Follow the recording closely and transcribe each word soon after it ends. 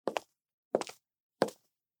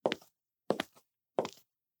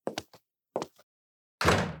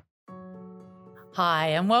Hi,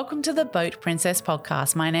 and welcome to the Boat Princess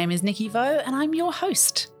podcast. My name is Nikki Vo, and I'm your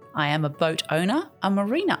host. I am a boat owner, a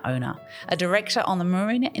marina owner, a director on the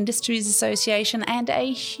Marina Industries Association, and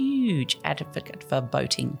a huge advocate for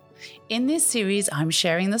boating. In this series, I'm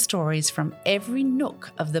sharing the stories from every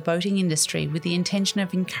nook of the boating industry with the intention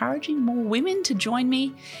of encouraging more women to join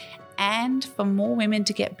me and for more women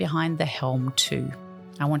to get behind the helm too.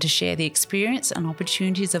 I want to share the experience and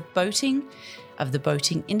opportunities of boating, of the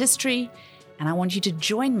boating industry, and I want you to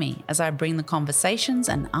join me as I bring the conversations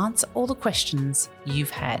and answer all the questions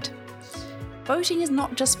you've had. Boating is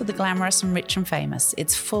not just for the glamorous and rich and famous.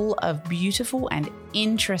 It's full of beautiful and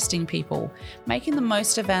interesting people making the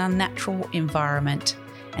most of our natural environment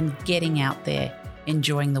and getting out there,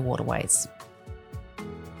 enjoying the waterways.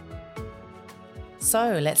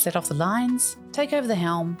 So let's let off the lines, take over the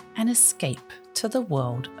helm, and escape to the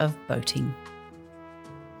world of boating.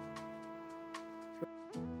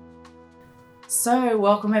 So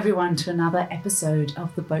welcome everyone to another episode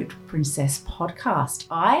of the Boat Princess podcast.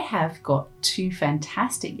 I have got two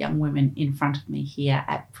fantastic young women in front of me here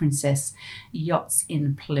at Princess Yachts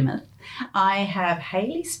in Plymouth. I have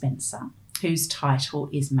Hayley Spencer, whose title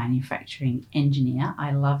is Manufacturing Engineer.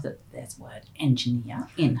 I love that there's the word engineer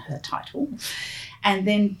in her title. And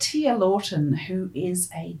then Tia Lawton, who is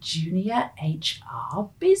a junior HR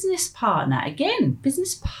business partner. Again,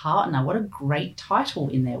 business partner, what a great title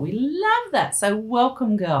in there. We love that. So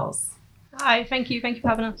welcome, girls. Hi, thank you. Thank you for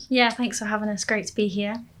having us. Yeah, thanks for having us. Great to be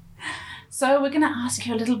here. So we're going to ask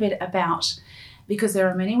you a little bit about, because there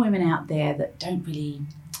are many women out there that don't really,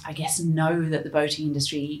 I guess, know that the boating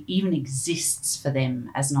industry even exists for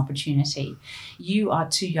them as an opportunity. You are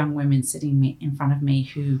two young women sitting in front of me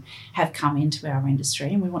who have come into our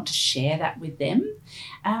industry, and we want to share that with them.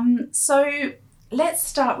 So let's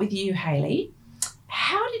start with you, Hayley.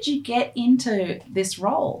 How did you get into this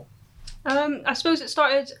role? I suppose it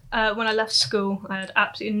started when I left school. I had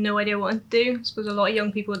absolutely no idea what to do. I suppose a lot of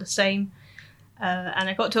young people are the same. And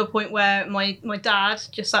I got to a point where my dad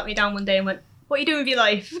just sat me down one day and went, "What are you doing with your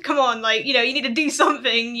life? Come on, you need to do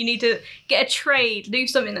something. You need to get a trade, do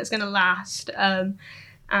something that's going to last." And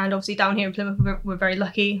obviously down here in Plymouth, we're very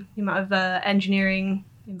lucky, the amount of engineering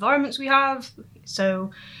environments we have.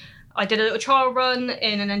 So I did a little trial run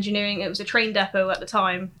in an engineering, it was a train depot at the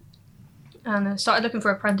time. And I started looking for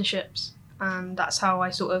apprenticeships. And that's how I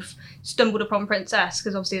sort of stumbled upon Princess,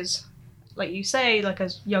 because obviously as, like you say,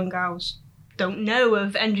 as young girls, don't know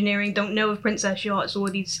of engineering, don't know of Princess Yachts or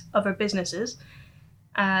these other businesses.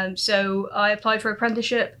 So I applied for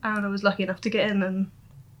apprenticeship and I was lucky enough to get in and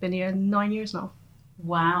been here 9 years now.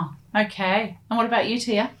 Wow. Okay. And what about you,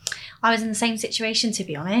 Tia? I was in the same situation, to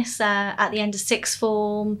be honest, at the end of sixth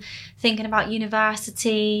form, thinking about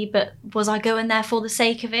university, but was I going there for the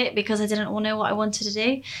sake of it because I didn't know what I wanted to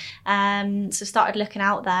do? So started looking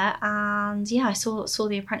out there, and yeah, I saw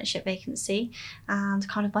the apprenticeship vacancy and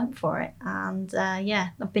kind of went for it. And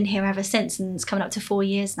I've been here ever since, and it's coming up to 4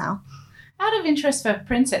 years now. Out of interest for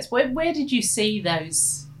Princess, where did you see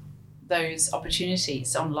those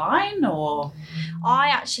opportunities? Online, or? I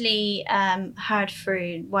actually heard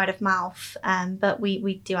through word of mouth, but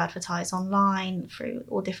we do advertise online through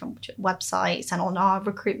all different websites and on our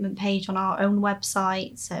recruitment page on our own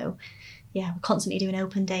website. So yeah, we're constantly doing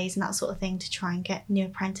open days and that sort of thing to try and get new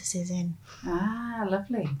apprentices in. Ah,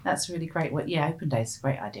 lovely. That's really great. Well, yeah, open days is a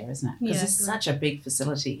great idea, isn't it? Because it's such a big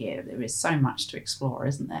facility here. There is so much to explore,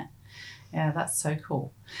 isn't there? Yeah, that's so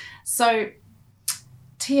cool. So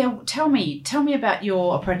Tia, tell me about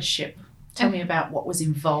your apprenticeship. Tell me about what was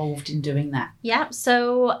involved in doing that. Yeah,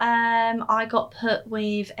 so I got put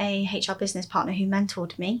with a HR business partner who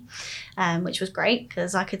mentored me, which was great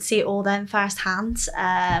because I could see it all then firsthand,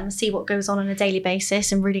 see what goes on a daily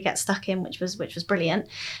basis and really get stuck in, which was brilliant.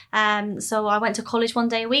 So I went to college one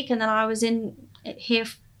day a week, and then I was in here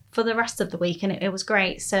for the rest of the week, and it was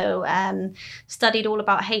great. So studied all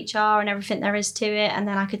about HR and everything there is to it, and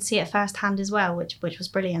then I could see it firsthand as well, which was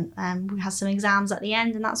brilliant. We had some exams at the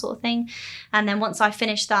end and that sort of thing, and then once I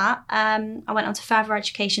finished that, I went on to further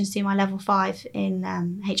education to do my level 5 in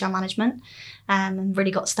HR management, and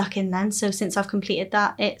really got stuck in then. So since I've completed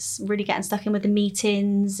that, it's really getting stuck in with the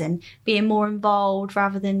meetings and being more involved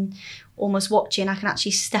rather than almost watching. I can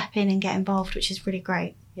actually step in and get involved, which is really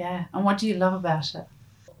great. Yeah. And what do you love about it?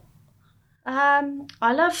 I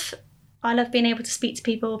love being able to speak to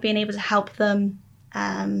people, being able to help them.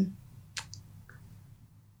 I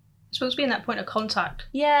suppose being that point of contact.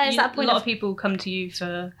 Yeah, it's that point. A lot of people come to you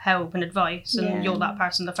for help and advice, and you're that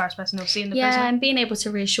person, the first person they'll see in the prison. Yeah, and being able to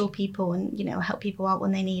reassure people and help people out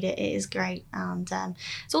when they need it, it is great. And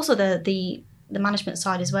it's also the the management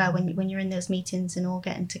side as well, when you're in those meetings and all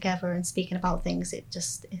getting together and speaking about things,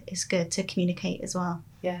 it's good to communicate as well.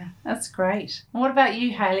 Yeah, that's great. And what about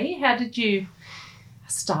you, Hayley? How did you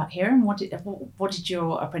start here, and what did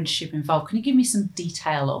your apprenticeship involve? Can you give me some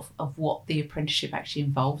detail of what the apprenticeship actually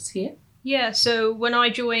involves here? Yeah, so when I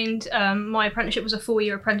joined, my apprenticeship was a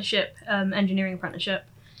 4-year apprenticeship, engineering apprenticeship.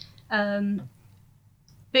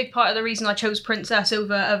 Big part of the reason I chose Princess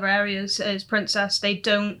over other areas is Princess, they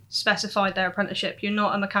don't specify their apprenticeship. You're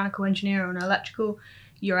not a mechanical engineer or an electrical,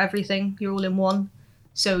 you're everything, you're all in one.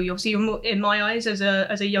 So you'll see, in my eyes, as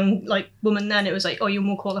a young woman then, it was like, oh, you're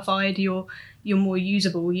more qualified, you're more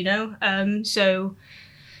usable, you know? So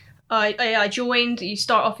I joined. You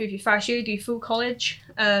start off with your first year, do full college.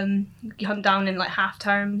 You come down in half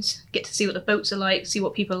terms, get to see what the boats are like, see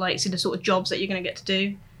what people like, see the sort of jobs that you're going to get to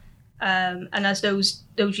do. And as those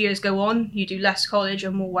years go on, you do less college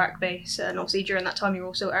and more work base, and obviously during that time you're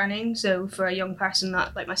also earning. So for a young person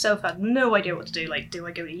that, like myself, had no idea what to do, do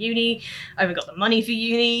I go to uni? I haven't got the money for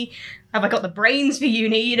uni. Have I got the brains for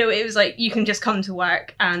uni? You know, it was like you can just come to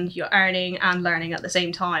work and you're earning and learning at the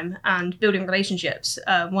same time and building relationships.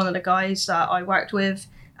 One of the guys that I worked with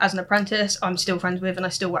as an apprentice, I'm still friends with and I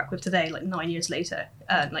still work with today, 9 years later.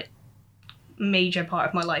 Major part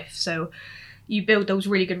of my life. So you build those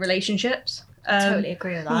really good relationships. I totally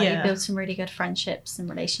agree with that. Yeah. You build some really good friendships and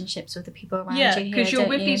relationships with the people around you. Yeah, because you're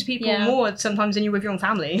with these people more sometimes than you're with your own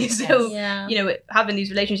family. So, you know, having these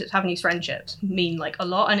relationships, having these friendships mean a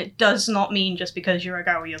lot. And it does not mean just because you're a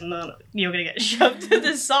girl, you're going to get shoved to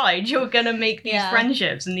the side. You're going to make these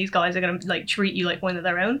friendships and these guys are going to treat you like one of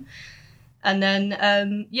their own. And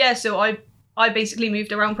then, so I basically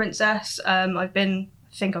moved around Princess. I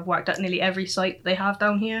think I've worked at nearly every site they have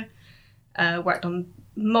down here. Worked on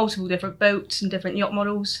multiple different boats and different yacht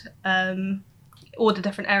models, all the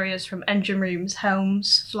different areas from engine rooms,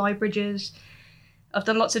 helms, fly bridges. I've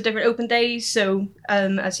done lots of different open days. So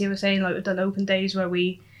as you were saying, we've done open days where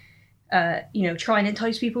we try and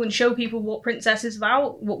entice people and show people what Princess is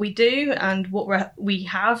about, what we do and what we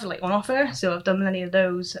have on offer. So I've done many of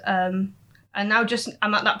those. And now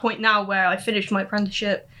I'm at that point now where I finished my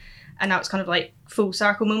apprenticeship and now it's kind of full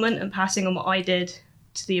circle moment and passing on what I did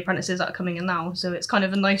to the apprentices that are coming in now. So it's kind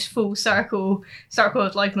of a nice full circle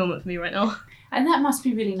of life moment for me right now. And that must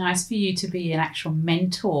be really nice for you to be an actual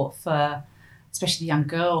mentor for especially young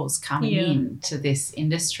girls coming into this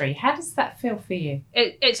industry. How does that feel for you?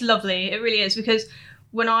 It's lovely. It really is, because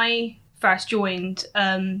when I first joined,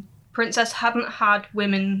 Princess hadn't had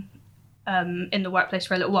women in the workplace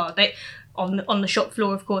for a little while. They on the shop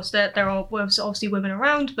floor, of course, there was obviously women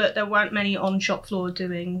around, but there weren't many on shop floor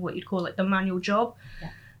doing what you'd call the manual job.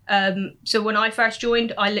 Yeah. So when I first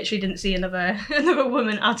joined, I literally didn't see another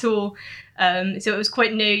woman at all. So it was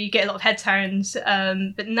quite new. You get a lot of head turns.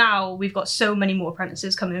 But now we've got so many more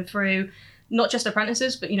apprentices coming through, not just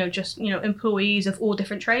apprentices, but employees of all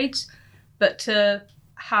different trades. But to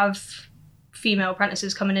have female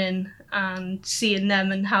apprentices coming in and seeing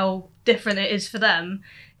them and how different it is for them,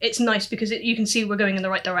 it's nice because you can see we're going in the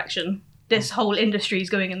right direction. This whole industry is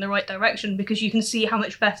going in the right direction because you can see how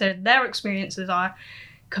much better their experiences are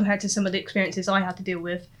compared to some of the experiences I had to deal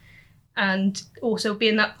with. And also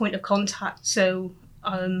being that point of contact. So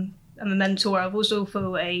I'm a mentor. I've also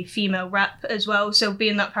for a female rep as well. So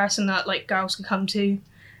being that person that girls can come to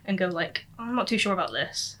and go I'm not too sure about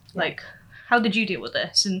this. Yeah. How did you deal with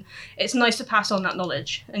this? And it's nice to pass on that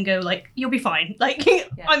knowledge and go you'll be fine.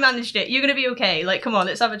 I managed it. You're going to be okay. Come on,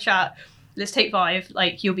 let's have a chat. Let's take 5.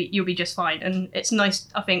 You'll be just fine. And it's nice,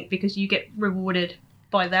 I think, because you get rewarded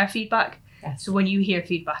by their feedback. Yes. So when you hear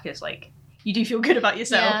feedback, it's you do feel good about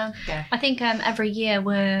yourself. Yeah. I think every year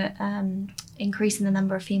we're increasing the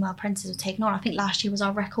number of female apprentices we've taken on. I think last year was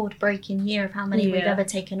our record-breaking year of how many we've ever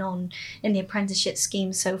taken on in the apprenticeship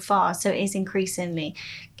scheme so far. So it is increasingly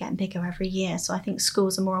getting bigger every year. So I think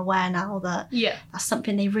schools are more aware now that that's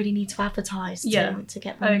something they really need to advertise to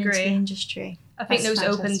get women into the industry. I think those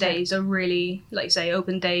open days are really,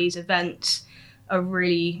 open days, events are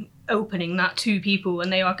really opening that to people,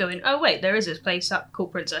 and they are going, oh wait, there is this place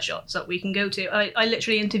called Princess Yachts that we can go to. I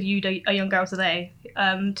literally interviewed a young girl today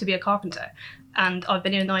to be a carpenter, and I've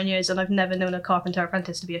been here 9 years and I've never known a carpenter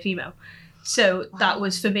apprentice to be a female. So that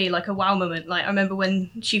was for me a wow moment. I remember when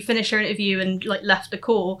she finished her interview and left the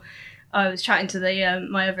call, I was chatting to the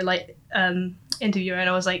my other interviewer, and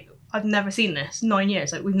I was I've never seen this. 9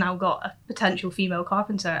 years. We've now got a potential female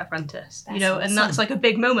carpenter apprentice, that's awesome. And that's a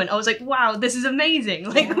big moment. I was wow, this is amazing.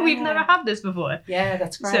 We've never had this before. Yeah,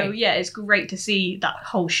 that's great. So yeah, it's great to see that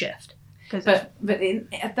whole shift. But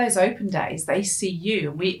at those open days, they see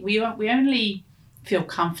you. We only feel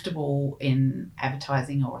comfortable in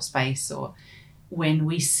advertising or a space or when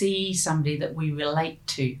we see somebody that we relate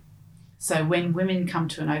to. So when women come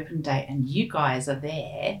to an open date and you guys are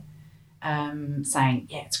there saying,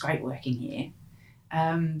 yeah, it's great working here,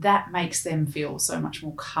 that makes them feel so much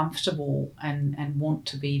more comfortable and want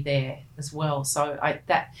to be there as well. So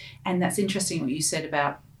that's interesting what you said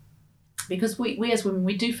about, because we as women,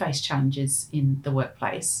 we do face challenges in the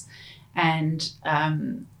workplace, and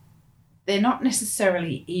they're not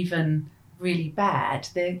necessarily even really bad.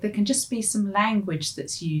 There can just be some language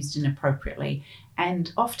that's used inappropriately,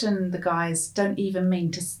 and often the guys don't even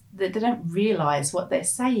mean to, they don't realise what they're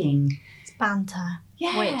saying. It's banter.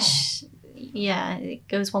 Yeah. Which, yeah, it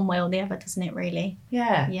goes one way or the other, doesn't it, really?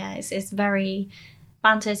 Yeah. Yeah, it's very,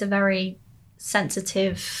 banter is a very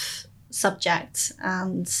sensitive subject,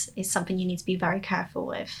 and it's something you need to be very careful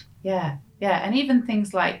with. Yeah, and even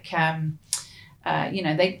things like, they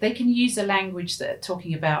can use a language that are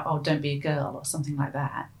talking about, oh, don't be a girl or something like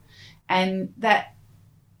that, and that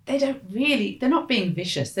they're not being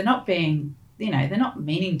vicious, they're not being, they're not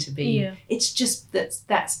meaning to be. Yeah. It's just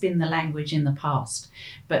that's been the language in the past,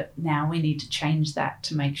 but now we need to change that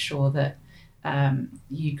to make sure that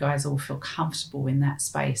you guys all feel comfortable in that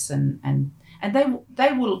space, and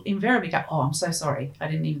they will invariably go, oh, I'm so sorry, I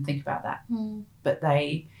didn't even think about that. But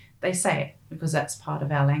they say it because that's part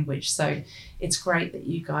of our language. So it's great that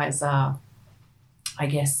you guys are, I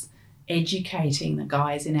guess, educating the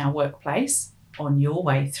guys in our workplace on your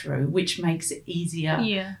way through, which makes it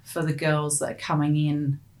easier for the girls that are coming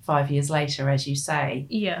in 5 years later, as you say,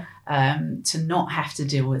 to not have to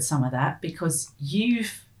deal with some of that, because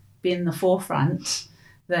you've been the forefront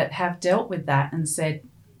that have dealt with that and said,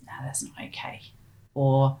 no, that's not okay.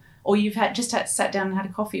 Or you've sat down and had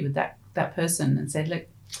a coffee with that person and said, look,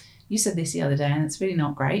 you said this the other day and it's really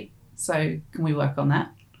not great, so can we work on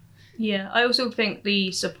that? Yeah, I also think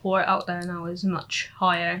the support out there now is much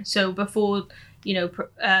higher. So before,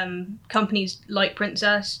 companies like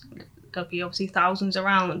Princess, there'll be obviously thousands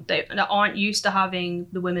around that aren't used to having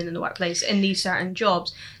the women in the workplace in these certain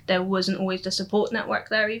jobs. There wasn't always the support network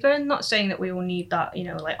there either. And not saying that we all need that,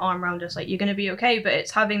 like arm around us, like you're going to be okay, but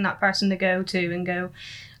it's having that person to go to and go,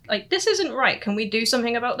 like, this isn't right. Can we do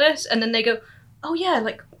something about this? And then they go, oh yeah,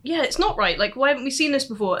 it's not right. Like, why haven't we seen this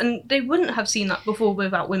before? And they wouldn't have seen that before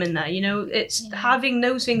without women there. It's having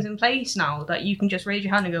those things in place now that you can just raise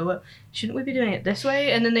your hand and go, well, shouldn't we be doing it this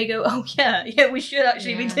way? And then they go, oh yeah, we should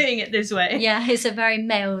actually be doing it this way. Yeah, it's a very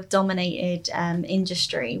male-dominated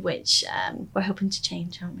industry, which we're hoping to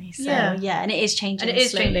change, aren't we? So, yeah, and it is changing. And it is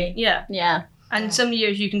slowly. changing, yeah. Yeah. And some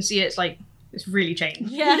years you can see it's like, it's really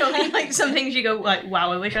changed. Yeah. Like some things you go like,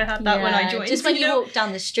 wow, I wish I had that when I joined. Just when you walk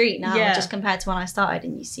down the street now, just compared to when I started,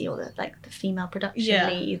 and you see all the the female production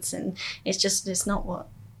leads, and it's not what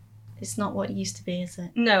it used to be, is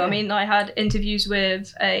it? No, I mean, I had interviews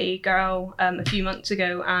with a girl a few months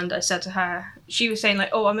ago, and I said to her, she was saying like,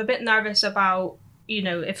 oh, I'm a bit nervous about,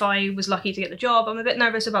 if I was lucky to get the job, I'm a bit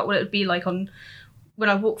nervous about what it would be like when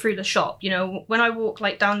I walk through the shop. When I walk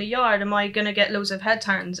like down the yard, am I gonna get loads of head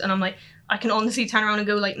turns? And I'm like, I can honestly turn around and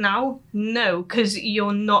go like, now, no, because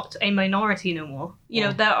you're not a minority no more.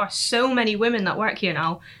 There are so many women that work here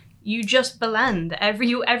now. You just blend.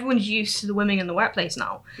 Everyone's used to the women in the workplace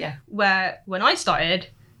now. Yeah. Where when I started,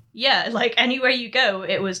 like anywhere you go,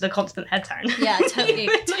 it was the constant head turn. Yeah, totally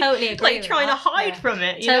agree. Like trying to hide from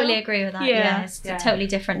it. Totally agree with that. Yeah. It's totally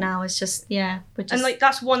different now. It's just, we're just... And like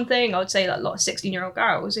that's one thing I would say that a lot of 16-year-old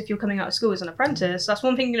girls, if you're coming out of school as an apprentice, that's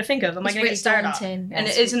one thing you're gonna think of. Am I gonna get stared at? And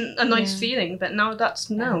it isn't a nice feeling. But now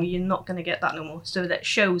you're not gonna get that no more. So that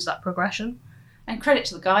shows that progression. And credit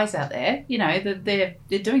to the guys out there,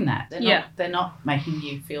 they're doing that. They're not making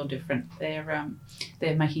you feel different. They're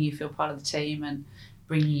making you feel part of the team and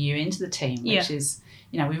bringing you into the team, which is,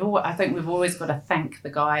 I think we've always got to thank the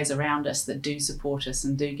guys around us that do support us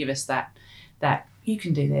and do give us that you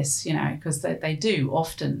can do this, because they do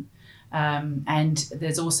often. And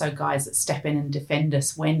there's also guys that step in and defend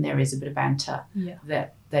us when there is a bit of banter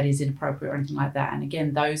that is inappropriate or anything like that. And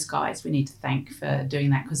again, those guys we need to thank for doing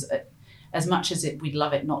that, because as much as we'd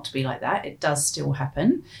love it not to be like that, it does still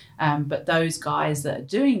happen. But those guys that are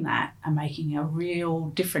doing that are making a real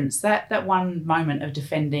difference. That one moment of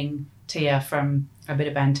defending Tia from a bit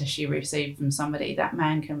of banter she received from somebody, that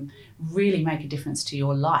man can really make a difference to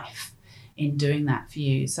your life in doing that for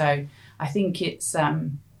you. So I think it's,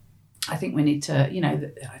 I think we need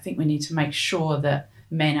to make sure that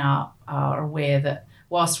men are aware that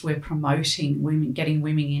whilst we're promoting women, getting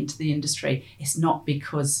women into the industry, it's not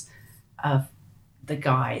because of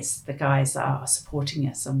the guys are supporting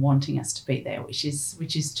us and wanting us to be there, which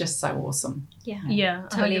is just so awesome. Yeah,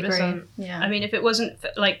 Totally 100%. agree. Yeah. I mean, if it wasn't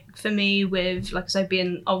for me, with, like I said,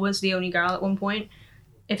 I was the only girl at one point.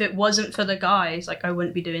 If it wasn't for the guys, like, I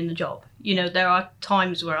wouldn't be doing the job. You know, there are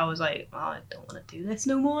times where I was like, oh, I don't want to do this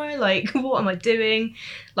no more. Like, what am I doing?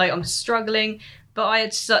 Like, I'm struggling. But I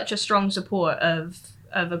had such a strong support of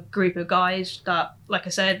a group of guys that, like I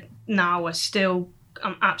said, now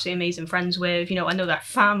I'm absolutely amazing friends with. You know, I know their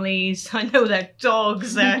families, I know their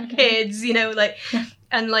dogs, their kids, you know, like,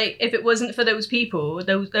 and like, if it wasn't for those people,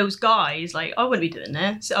 those guys, like, I wouldn't be doing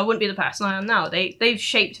this. I wouldn't be the person I am now. They've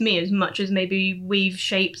shaped me as much as maybe we've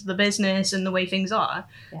shaped the business and the way things are.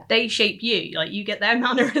 Yeah. They shape you. Like, you get their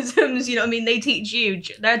mannerisms, you know what I mean? They're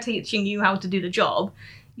teaching you how to do the job.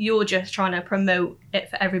 You're just trying to promote it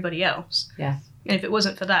for everybody else. Yeah. And if it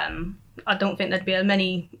wasn't for them, I don't think there'd be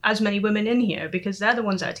as many women in here, because they're the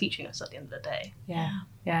ones that are teaching us at the end of the day.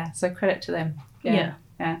 Yeah. So credit to them. Yeah.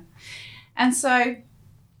 And so,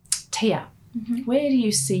 Tia, where do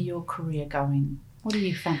you see your career going? What do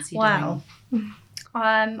you fancy doing?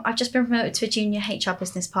 I've just been promoted to a junior HR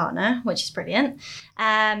business partner, which is brilliant.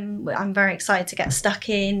 I'm very excited to get stuck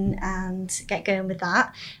in and get going with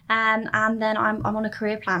that. And then I'm on a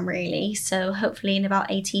career plan, really. So hopefully in about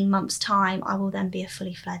 18 months' time, I will then be a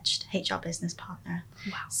fully fledged HR business partner.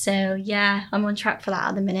 Wow. So yeah, I'm on track for that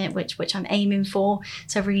at the minute, which I'm aiming for.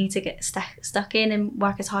 So I really need to get stuck in and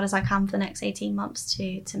work as hard as I can for the next 18 months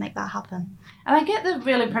to make that happen. And I get the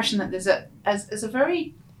real impression that there's a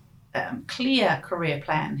very clear career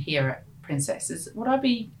plan here at Princess. Would I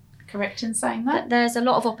be correct in saying that? There's a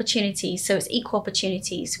lot of opportunities, so it's equal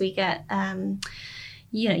opportunities. We get,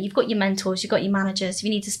 you've got your mentors, you've got your managers. If you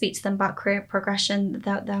need to speak to them about career progression,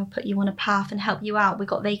 they'll put you on a path and help you out. We've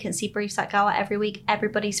got vacancy briefs that go out every week.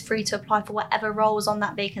 Everybody's free to apply for whatever roles on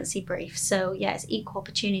that vacancy brief. So yeah, it's equal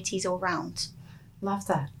opportunities all round. Love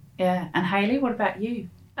that. Yeah. And Hayley, what about you?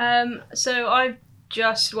 So I've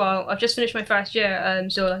just finished my first year.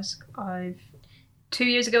 So I've 2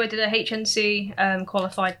 years ago I did a HNC,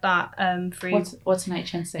 qualified that through. What's an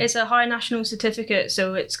HNC? It's a high national certificate,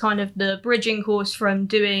 so it's kind of the bridging course from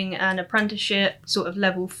doing an apprenticeship, sort of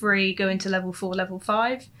level 3, going to level 4, level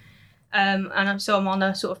 5. I'm on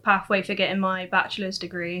a sort of pathway for getting my bachelor's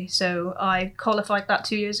degree. So I qualified that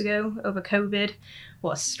 2 years ago over COVID.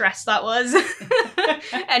 What a stress that was.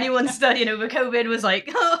 Anyone studying over COVID was like,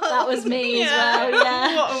 oh, that was me as well.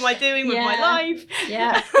 Yeah. What am I doing with my life?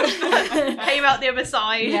 Yeah. Came out the other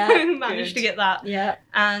side. Yeah. Managed to get that. Yeah.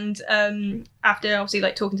 And after obviously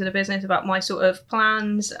like talking to the business about my sort of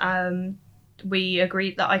plans, we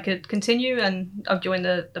agreed that I could continue, and I've joined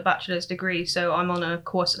the bachelor's degree. So I'm on a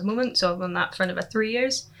course at the moment. So I've on that for another 3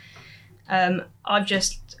 years. I've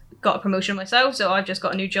just got a promotion myself, so I've just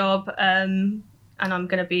got a new job. And I'm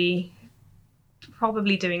going to be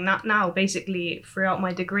probably doing that now, basically, throughout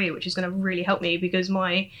my degree, which is going to really help me, because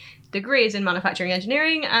my degree is in manufacturing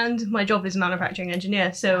engineering and my job is manufacturing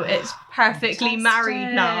engineer. So it's perfectly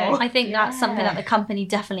married now. I think that's something that the company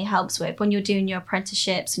definitely helps with. When you're doing your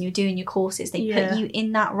apprenticeships and you're doing your courses, they put you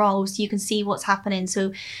in that role so you can see what's happening.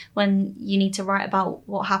 So when you need to write about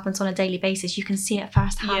what happens on a daily basis, you can see it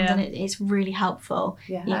firsthand, and it's really helpful.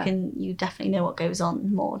 Yeah. You definitely know what goes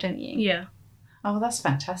on more, don't you? Yeah. Oh, that's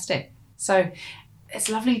fantastic. So it's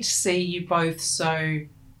lovely to see you both. So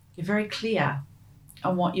you're very clear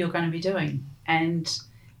on what you're going to be doing, and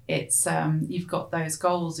it's you've got those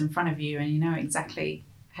goals in front of you, and you know exactly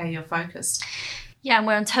how you're focused. Yeah, and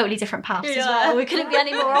we're on totally different paths as well. We couldn't be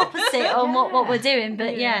any more opposite on what we're doing,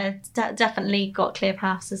 but definitely got clear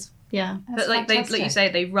paths. But like you say,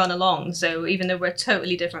 they run along. So even though we're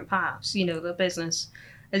totally different paths, you know, the business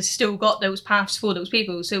has still got those paths for those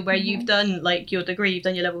people. So where you've done like your degree, you've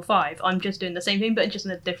done your level 5, I'm just doing the same thing, but just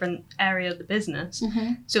in a different area of the business.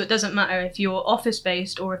 So it doesn't matter if you're office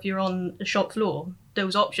based or if you're on the shop floor.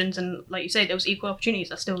 Those options, and like you say, those equal opportunities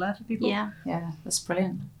are still there for people. Yeah, that's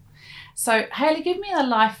brilliant. So Hayley, give me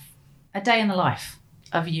a day in the life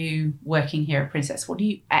of you working here at Princess. What do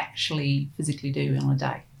you actually physically do on a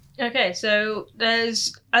day? Okay, so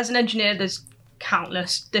as an engineer, there's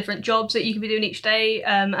countless different jobs that you can be doing each day.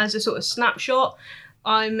 As a sort of snapshot,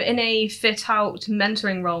 I'm in a fit out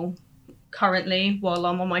mentoring role currently while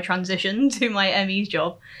I'm on my transition to my ME's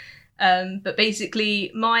job. But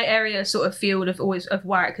basically my area sort of field of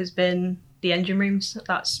work has been the engine rooms.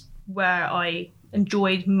 That's where I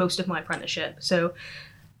enjoyed most of my apprenticeship. So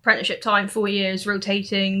apprenticeship time, 4 years,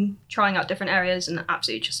 rotating, trying out different areas, and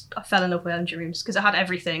absolutely just I fell in love with engine rooms because it had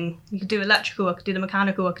everything. You could do electrical, I could do the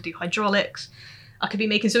mechanical, I could do hydraulics, I could be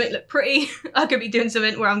making something look pretty, I could be doing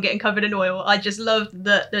something where I'm getting covered in oil. I just loved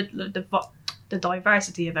the the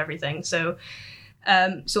diversity of everything. So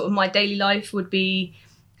sort of my daily life would be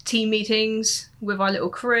team meetings with our little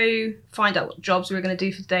crew, find out what jobs we were going to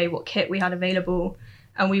do for the day, what kit we had available,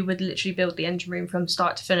 and we would literally build the engine room from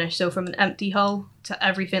start to finish. So from an empty hull to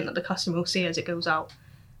everything that the customer will see as it goes out.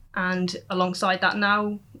 And alongside that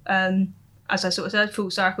now, as I sort of said,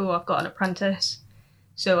 full circle, I've got an apprentice.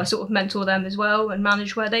 So I sort of mentor them as well and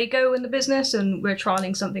manage where they go in the business. And we're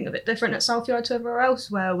trialling something a bit different at Southyard to everywhere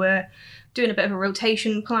else, where we're doing a bit of a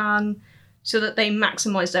rotation plan so that they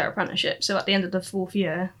maximise their apprenticeship. So at the end of the 4th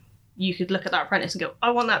year, you could look at that apprentice and go, I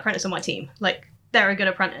want that apprentice on my team. Like, they're a good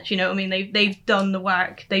apprentice, you know what I mean? They've done the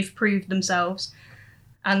work, they've proved themselves.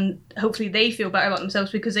 And hopefully they feel better about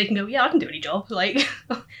themselves because they can go, yeah, I can do any job. Like,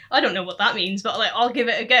 I don't know what that means, but like, I'll give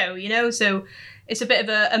it a go, you know? So it's a bit of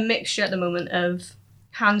a mixture at the moment of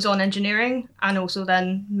hands-on engineering and also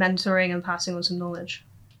then mentoring and passing on some knowledge.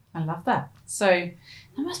 I love that. So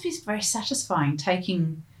that must be very satisfying,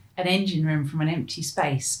 taking an engine room from an empty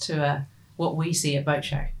space to what we see at Boat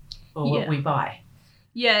Show or what we buy.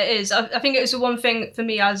 Yeah, it is. I think it was the one thing for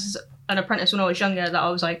me as an apprentice when I was younger that I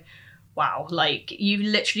was like, wow, like you've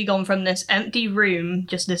literally gone from this empty room,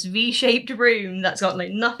 just this V-shaped room that's got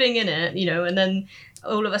like nothing in it, you know, and then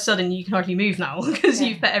all of a sudden you can hardly move now because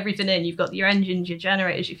you've put everything in. You've got your engines, your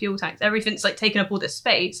generators, your fuel tanks, everything's like taking up all this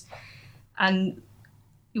space. And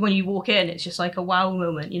when you walk in, it's just like a wow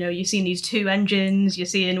moment. You know, you're seeing these 2 engines, you're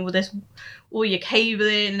seeing all your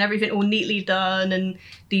cabling and everything all neatly done and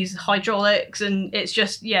these hydraulics. And it's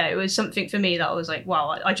just, it was something for me that I was like,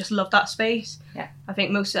 wow, I just love that space. Yeah. I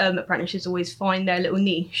think most apprentices always find their little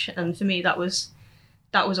niche. And for me, that was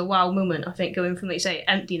a wow moment. I think going from, like, say,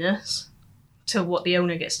 emptiness to what the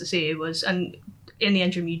owner gets to see was, and in the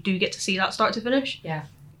engine room, you do get to see that start to finish. Yeah.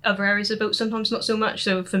 Other areas of the boat sometimes not so much.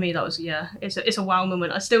 So for me that was it's a wow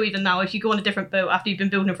moment. I still, even now, if you go on a different boat after you've been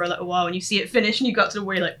building it for a little while and you see it finish and you got to the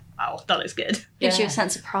way you're like, wow, that looks good. Gives you a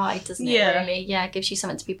sense of pride, doesn't it? Really, it gives you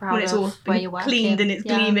something to be proud when it's of all where you're working. Cleaned and it's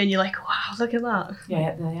gleaming, you're like, wow, look at that.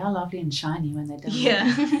 Yeah, they are lovely and shiny when they're done.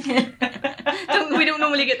 We don't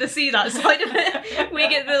normally get to see that side of it. We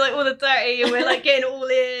get all the dirty and we're like getting all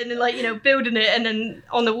in and like, you know, building it, and then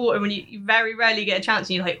on the water when you very rarely get a chance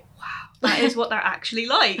and you're like, that is what they're actually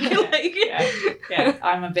like. Yeah.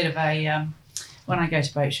 I'm a bit of a when I go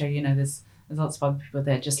to Boat Show, you know, there's lots of other people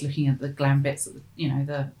there just looking at the glam bits, you know,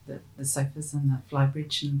 the sofas and the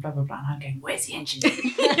flybridge and blah blah blah. And I'm going, where's the engine?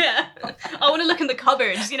 I want to look in the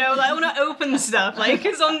cupboards, you know, like I want to open stuff, like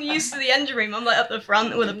because I'm used to the engine room. I'm like up the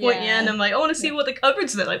front with a pointy end. I'm like, I want to see what the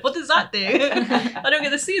cupboards look like. What does that do? I don't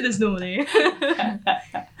get to see this normally.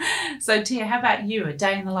 So Tia, how about you? A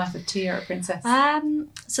day in the life of Tia at Princess?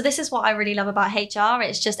 So this is what I really love about HR.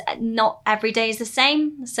 It's just not every day is the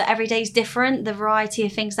same. So every day is different. The variety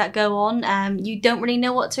of things that go on. You don't really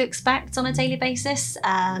know what to expect on a daily basis.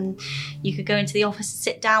 You could go into the office and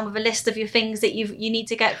sit down with a list of your things that you need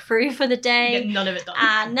to get through for the day. Get none of it done.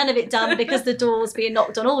 And none of it done because the door's being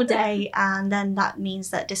knocked on all day. And then that means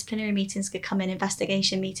that disciplinary meetings could come in,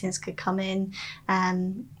 investigation meetings could come in,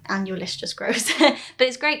 and your list just grows. But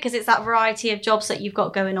it's great because it's that variety of jobs that you've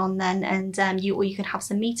got going on then, and you can have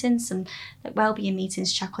some meetings, some like wellbeing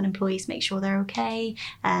meetings, check on employees, make sure they're okay,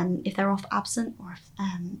 if they're off absent, or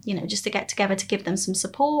if, just to get together to give them some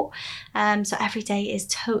support. So every day is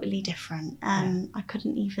totally different. I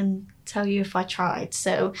couldn't even tell you if I tried.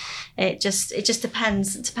 So it just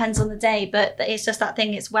depends. It depends on the day, but it's just that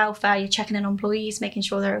thing. It's welfare. You're checking in on employees, making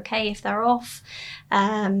sure they're okay if they're off.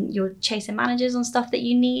 You're chasing managers on stuff that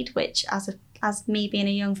you need, which as me being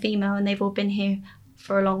a young female, and they've all been here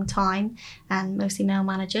for a long time, and mostly male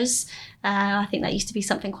managers, I think that used to be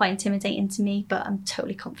something quite intimidating to me, but I'm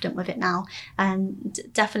totally confident with it now. And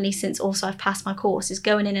definitely since also I've passed my course, is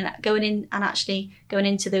going in and actually going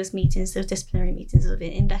into those meetings, those disciplinary meetings, those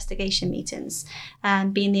investigation meetings,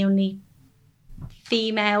 and being the only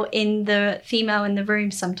female in the room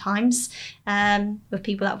sometimes, with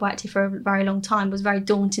people that have worked here for a very long time, was very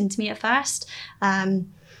daunting to me at first.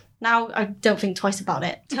 Now I don't think twice about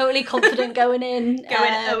it. Totally confident going in.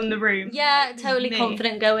 Own the room. Yeah, totally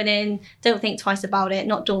confident going in. Don't think twice about it.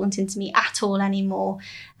 Not daunting to me at all anymore.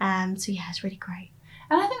 So yeah, it's really great.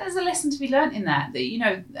 And I think there's a lesson to be learnt in that you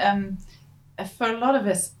know, for a lot of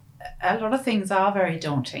us, a lot of things are very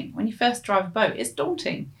daunting. When you first drive a boat, it's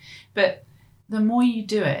daunting. But the more you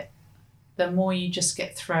do it, the more you just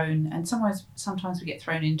get thrown. And sometimes we get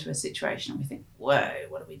thrown into a situation and we think, whoa,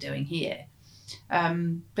 what are we doing here?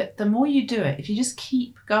 But the more you do it, if you just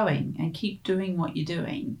keep going and keep doing what you're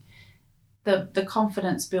doing, the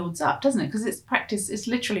confidence builds up, doesn't it? Because it's practice. It's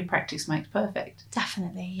literally practice makes perfect.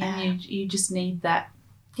 Definitely, yeah. And you just need that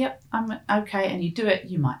yep, I'm okay. And you do it,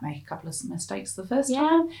 you might make a couple of mistakes the first Yeah.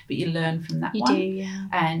 time, but you learn from that You one. do, yeah.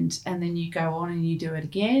 And then you go on and you do it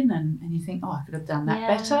again, and you think, oh, I could have done that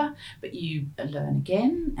Yeah. better, but you learn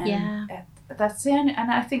again. And Yeah. that's the only,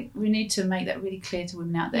 and I think we need to make that really clear to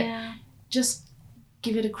women out there. Yeah, Just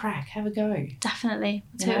give it a crack, have a go. definitely.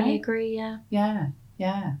 You Totally know? agree, yeah.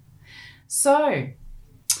 Yeah. So,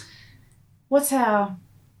 what's the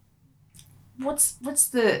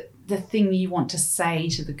thing you want to say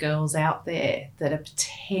to the girls out there that are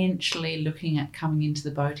potentially looking at coming into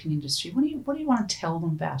the boating industry? What do you want to tell them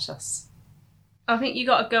about us? I think you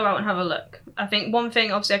got to go out and have a look. I think one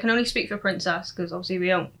thing, obviously, I can only speak for Princess because obviously we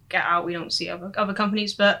don't get out, we don't see other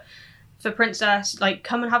companies, but for Princess, like,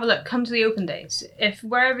 come and have a look. Come to the open days. If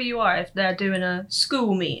wherever you are, if they're doing a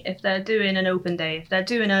school meet, if they're doing an open day, if they're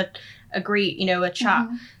doing a greet, a chat,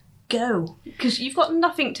 go, because you've got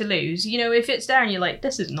nothing to lose. If it's there and you're like,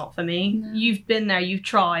 this is not for me, No. you've been there, you've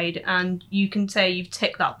tried, and you can say you've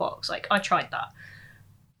ticked that box. Like, I tried that.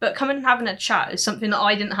 But coming and having a chat is something that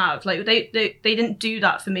I didn't have. Like, they didn't do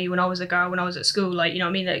that for me when I was a girl, when I was at school. Like, you know what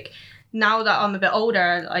I mean? Like, now that I'm a bit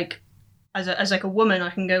older, like, as like a woman, I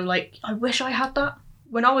can go like, I wish I had that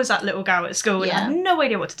when I was that little girl at school and Yeah. had no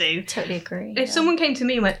idea what to do. Totally agree. If someone came to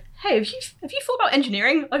me and went, hey, have you thought about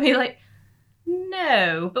engineering? I'd be like,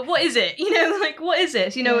 no, but what is it? Like, what is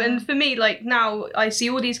it? Yeah. And for me, like, now I see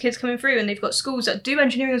all these kids coming through and they've got schools that do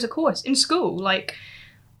engineering as a course in school. Like,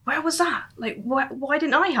 where was that? Like, why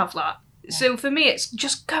didn't I have that? Yeah. So for me, it's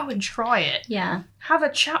just go and try it. Yeah. Have a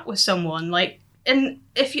chat with someone. Like, and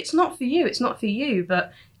if it's not for you, it's not for you,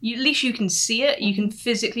 but at least you can see it. You can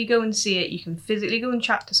physically go and see it. You can physically go and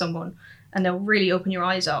chat to someone, and they'll really open your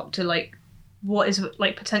eyes out to, like, what is,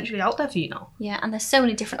 like, potentially out there for you now. Yeah, and there's so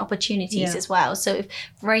many different opportunities Yeah. as well. So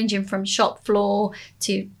ranging from shop floor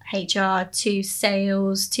to HR to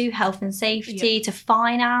sales to health and safety to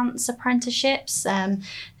finance apprenticeships. There's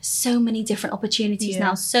so many different opportunities Yeah.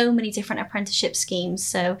 now, so many different apprenticeship schemes.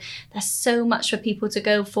 So there's so much for people to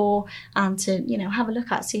go for and to, have a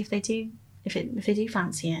look at, see if they do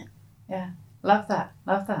fancy it. Yeah, love that.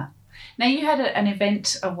 Now, you had an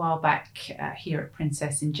event a while back here at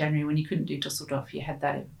Princess in January when you couldn't do Dusseldorf. You had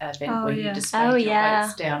that event Oh, where yeah. you displayed your yeah.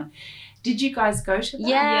 boats down. Did you guys go to that?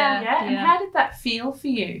 Yeah. And how did that feel for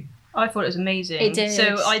you? I thought it was amazing. It did.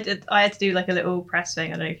 So I had to do, like, a little press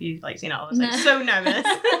thing. I don't know if you, like, seen it. I was, like, No. so nervous.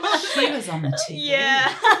 She was on the TV. Yeah,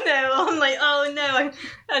 I know. I'm like, oh no.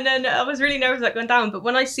 And then I was really nervous about going down. But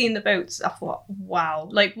when I seen the boats, I thought, wow,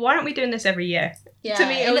 like, why aren't we doing this every year? Yeah, To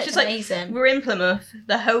me, it was looked just like, amazing. We're in Plymouth,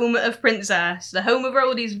 the home of Princess, the home of where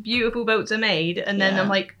all these beautiful boats are made. And then Yeah. I'm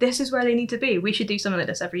like, this is where they need to be. We should do something like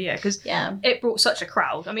this every year. Because Yeah. it brought such a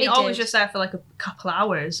crowd. I mean, It I was did. just there for like a couple of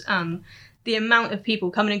hours. The amount of people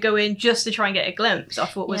coming and going just to try and get a glimpse, I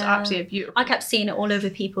thought was Yeah. absolutely beautiful. I kept seeing it all over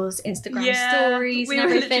people's Instagram Yeah, stories we and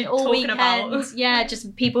were everything literally all talking weekend. about- Yeah,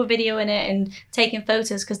 just people videoing it and taking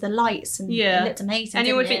photos because the lights and Yeah. it looked amazing. And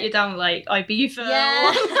you would didn't think it? you're down like Ibiza Yeah.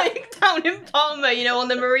 or like down in Palma, on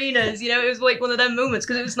the marinas. It was like one of them moments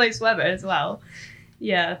because it was nice weather as well.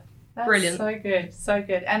 Yeah. That's Brilliant. So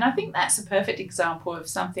good. And I think that's a perfect example of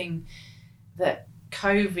something that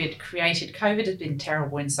COVID created. COVID has been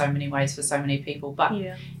terrible in so many ways for so many people, but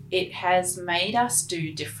Yeah. it has made us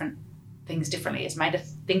do different things differently. It's made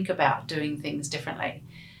us think about doing things differently.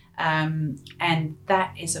 And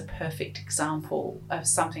that is a perfect example of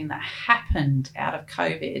something that happened out of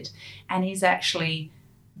COVID and is actually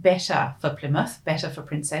better for Plymouth, better for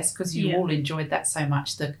Princess, because you Yeah. all enjoyed that so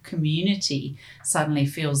much. The community suddenly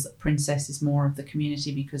feels that Princess is more of the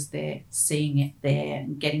community because they're seeing it there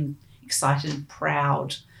and getting excited and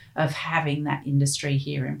proud of having that industry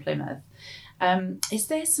here in Plymouth. Is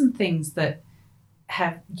there some things that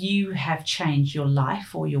have changed your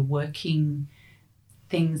life or your working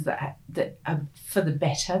things that are for the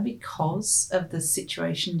better because of the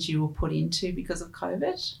situations you were put into because of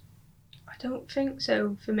COVID? I don't think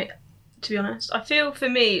so for me, to be honest. I feel for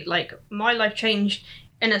me, like, my life changed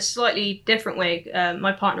in a slightly different way.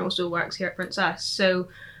 My partner also works here at Princess, so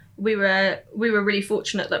we were really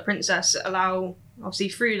fortunate that Princess allow, obviously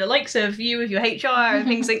through the likes of you with your HR and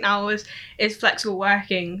things like now is flexible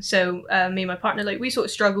working. So me and my partner, like, we sort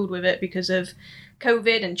of struggled with it because of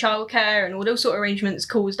COVID and childcare and all those sort of arrangements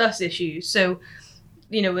caused us issues. So,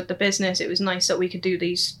 with the business, it was nice that we could do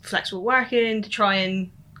these flexible working to try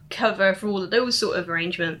and cover for all of those sort of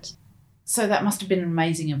arrangements. So that must have been an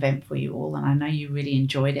amazing event for you all, and I know you really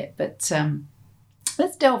enjoyed it. But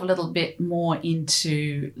let's delve a little bit more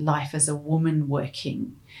into life as a woman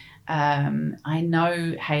working. I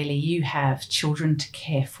know, Hayley, you have children to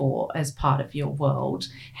care for as part of your world.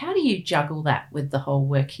 How do you juggle that with the whole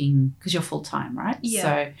working, because you're full-time, right? Yeah.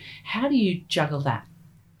 So how do you juggle that?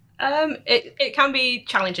 It can be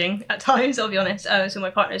challenging at times, I'll be honest. So my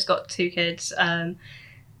partner's got 2 kids,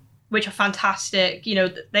 which are fantastic. You know,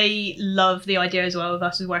 they love the idea as well of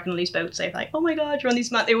us working on these boats. They're like, oh my God, you're on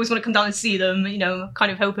these mats. They always want to come down and see them, you know,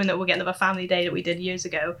 kind of hoping that we'll get another family day that we did years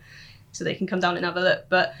ago so they can come down and have a look.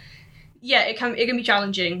 But yeah, it can be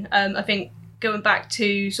challenging. I think going back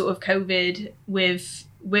to sort of COVID with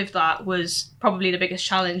that was probably the biggest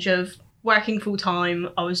challenge of working full time.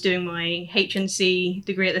 I was doing my HNC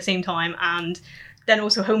degree at the same time and then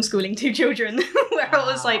also homeschooling 2 children where I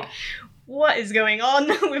was like, what is going on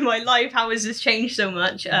with my life? How has this changed so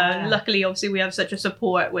much? Luckily, obviously, we have such a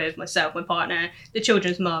support with myself, my partner, the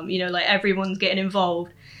children's mum, you know, like everyone's getting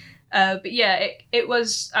involved. But yeah, it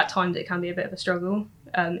was at times it can be a bit of a struggle.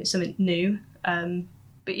 It's something new.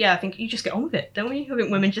 But yeah, I think you just get on with it, don't we? I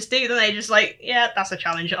think women just do, don't they? Just like, yeah, that's a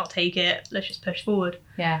challenge. I'll take it. Let's just push forward.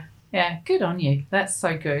 Yeah. Good on you. That's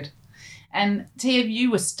so good. And Tia, you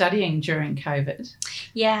were studying during COVID.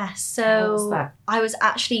 Yeah, How was so that? I was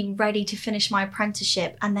actually ready to finish my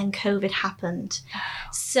apprenticeship and then COVID happened.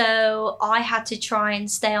 So I had to try and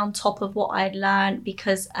stay on top of what I had learned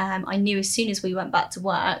because I knew as soon as we went back to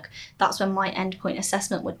work, that's when my endpoint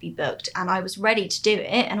assessment would be booked. And I was ready to do it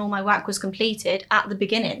and all my work was completed at the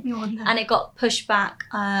beginning. Oh, no. And it got pushed back,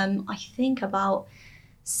 I think about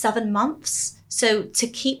 7 months. So to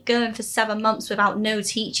keep going for 7 months without no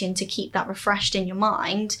teaching, to keep that refreshed in your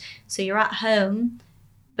mind. So you're at home,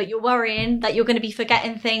 but you're worrying that you're going to be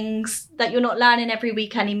forgetting things that you're not learning every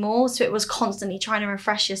week anymore. So it was constantly trying to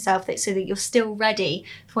refresh yourself so that you're still ready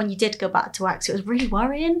for when you did go back to work. So it was really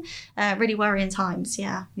worrying times.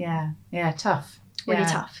 Yeah. Yeah, tough. Really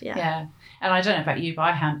tough. Yeah. And I don't know about you, but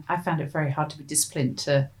I found it very hard to be disciplined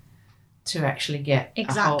to actually get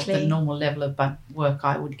Exactly. the normal level of work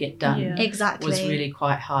I would get done. Yeah. Exactly. Was really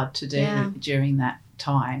quite hard to do Yeah. during that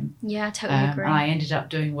time. Yeah, I totally agree. And I ended up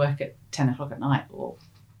doing work at 10 o'clock at night or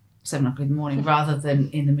 7 o'clock in the morning rather than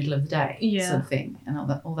in the middle of the day, sort of thing. And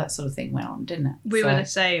all that sort of thing went on, didn't it? We were the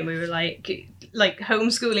same. We were like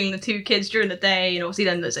homeschooling the 2 kids during the day, and obviously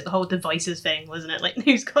then there's like the whole devices thing, wasn't it? Like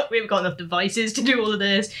we've got enough devices to do all of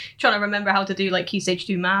this. Trying to remember how to do like Key Stage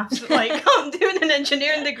 2 maths. Like I'm doing an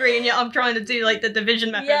engineering degree, and yet I'm trying to do like the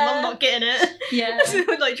division method, and I'm not getting it. Yeah. So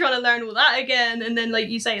like trying to learn all that again, and then like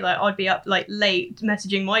you say, like I'd be up like late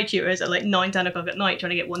messaging my tutors at like 9-10 o'clock at night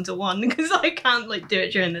trying to get 1-to-1 because I can't like do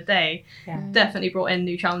it during the day. Yeah. Definitely brought in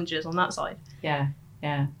new challenges on that side. Yeah.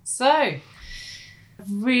 So I've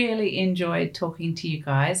really enjoyed talking to you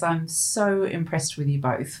guys. I'm so impressed with you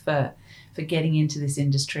both for getting into this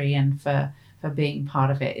industry and for being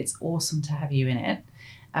part of it. It's awesome to have you in it.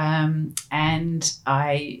 And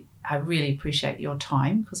I really appreciate your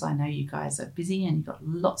time because I know you guys are busy and you've got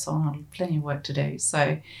lots on, plenty of work to do.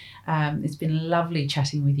 So it's been lovely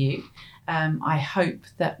chatting with you. I hope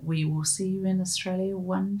that we will see you in Australia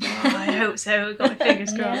one day. I hope so. I've got my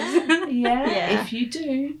fingers crossed. Yeah. If you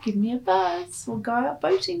do, give me a buzz. We'll go out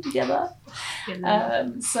boating together. It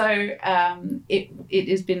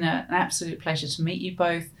has been an absolute pleasure to meet you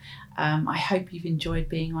both. I hope you've enjoyed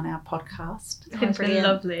being on our podcast. It's been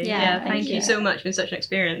lovely. Yeah, Thank you you. so much. It's been such an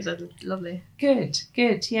experience. It's lovely. Good.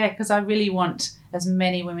 Yeah, because I really want as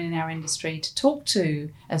many women in our industry to talk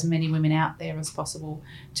to as many women out there as possible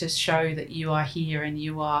to show that you are here and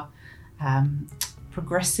you are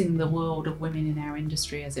progressing the world of women in our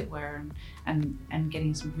industry, as it were, and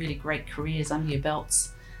getting some really great careers under your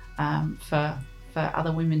belts for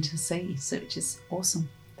other women to see, so which is awesome.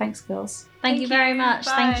 Thanks, girls. Thank you very much.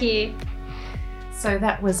 Bye. Thank you. So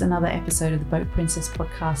that was another episode of the Boat Princess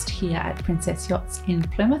podcast here at Princess Yachts in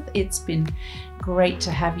Plymouth. It's been great to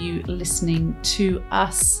have you listening to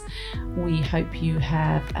us. We hope you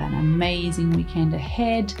have an amazing weekend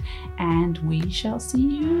ahead, and we shall see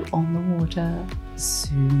you on the water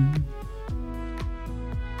soon.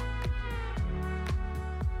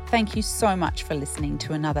 Thank you so much for listening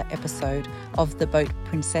to another episode of the Boat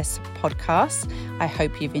Princess podcast. I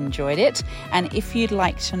hope you've enjoyed it. And if you'd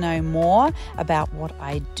like to know more about what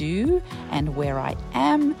I do and where I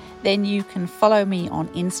am, then you can follow me on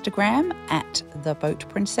Instagram at The Boat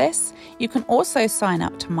Princess. You can also sign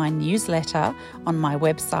up to my newsletter on my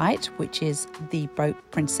website, which is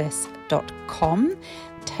theboatprincess.com.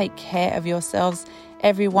 Take care of yourselves,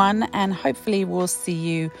 everyone, and hopefully we'll see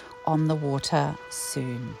you on the water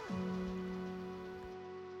soon.